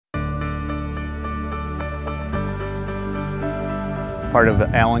part of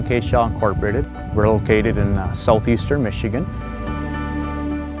Allen K. Shaw Incorporated. We're located in southeastern Michigan.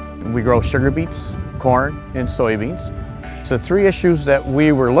 We grow sugar beets, corn, and soybeans. So the three issues that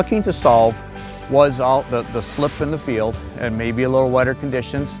we were looking to solve was all the slip in the field and maybe a little wetter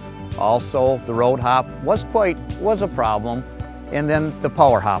conditions. Also, the road hop was a problem, and then the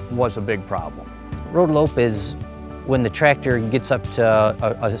power hop was a big problem. Road lope is when the tractor gets up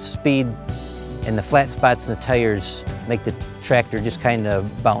to a speed and the flat spots in the tires make the tractor just kind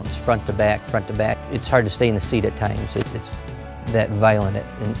of bounce front to back, front to back. It's hard to stay in the seat at times. It's that violent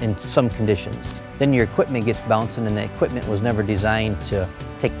in some conditions. Then your equipment gets bouncing, and the equipment was never designed to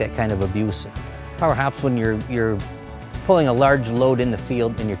take that kind of abuse. Power hops when you're pulling a large load in the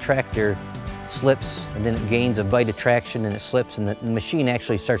field and your tractor slips, and then it gains a bite of traction and it slips, and the machine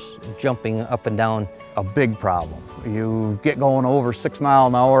actually starts jumping up and down. A big problem. You get going over 6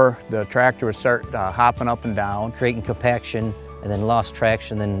 miles an hour, the tractor would start hopping up and down. Creating compaction, and then lost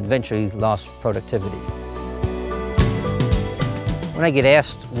traction, then eventually lost productivity. When I get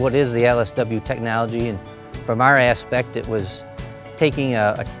asked what is the LSW technology, and from our aspect it was taking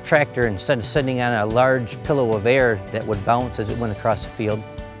a tractor, instead of sitting on a large pillow of air that would bounce as it went across the field,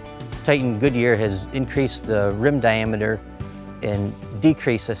 Goodyear has increased the rim diameter and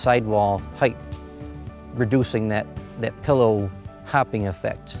decreased the sidewall height, reducing that pillow hopping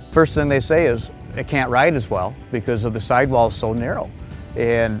effect. First thing they say is it can't ride as well because of the sidewall is so narrow.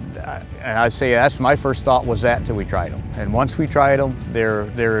 And I say that's my first thought was that until we tried them. And once we tried them,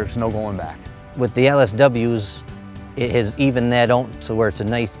 there's no going back. With the LSWs, it has evened that out so where it's a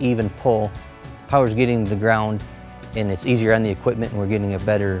nice even pull. Power's getting to the ground, and it's easier on the equipment, and we're getting a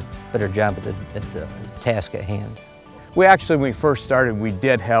better job at the task at hand. We actually, when we first started, we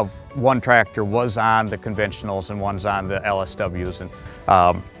did have one tractor was on the conventionals and one's on the LSWs,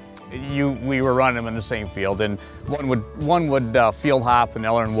 and we were running them in the same field, and one would field hop and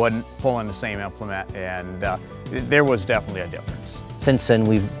the other one wouldn't, pulling the same implement, and there was definitely a difference. Since then,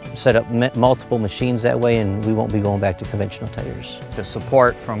 we've set up multiple machines that way, and we won't be going back to conventional tires. The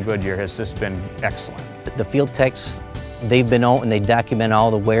support from Goodyear has just been excellent. The field techs, they've been out and they document all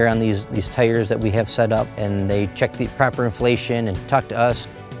the wear on these tires that we have set up, and they check the proper inflation and talk to us.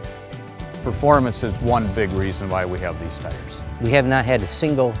 Performance is one big reason why we have these tires. We have not had a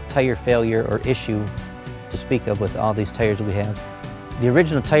single tire failure or issue to speak of with all these tires that we have. The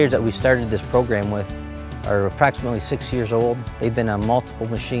original tires that we started this program with are approximately 6 years old. They've been on multiple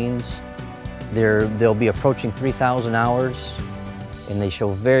machines. They'll be approaching 3,000 hours, and they show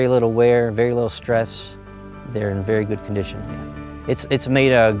very little wear, very little stress. They're in very good condition. It's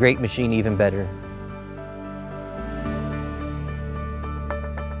made a great machine even better.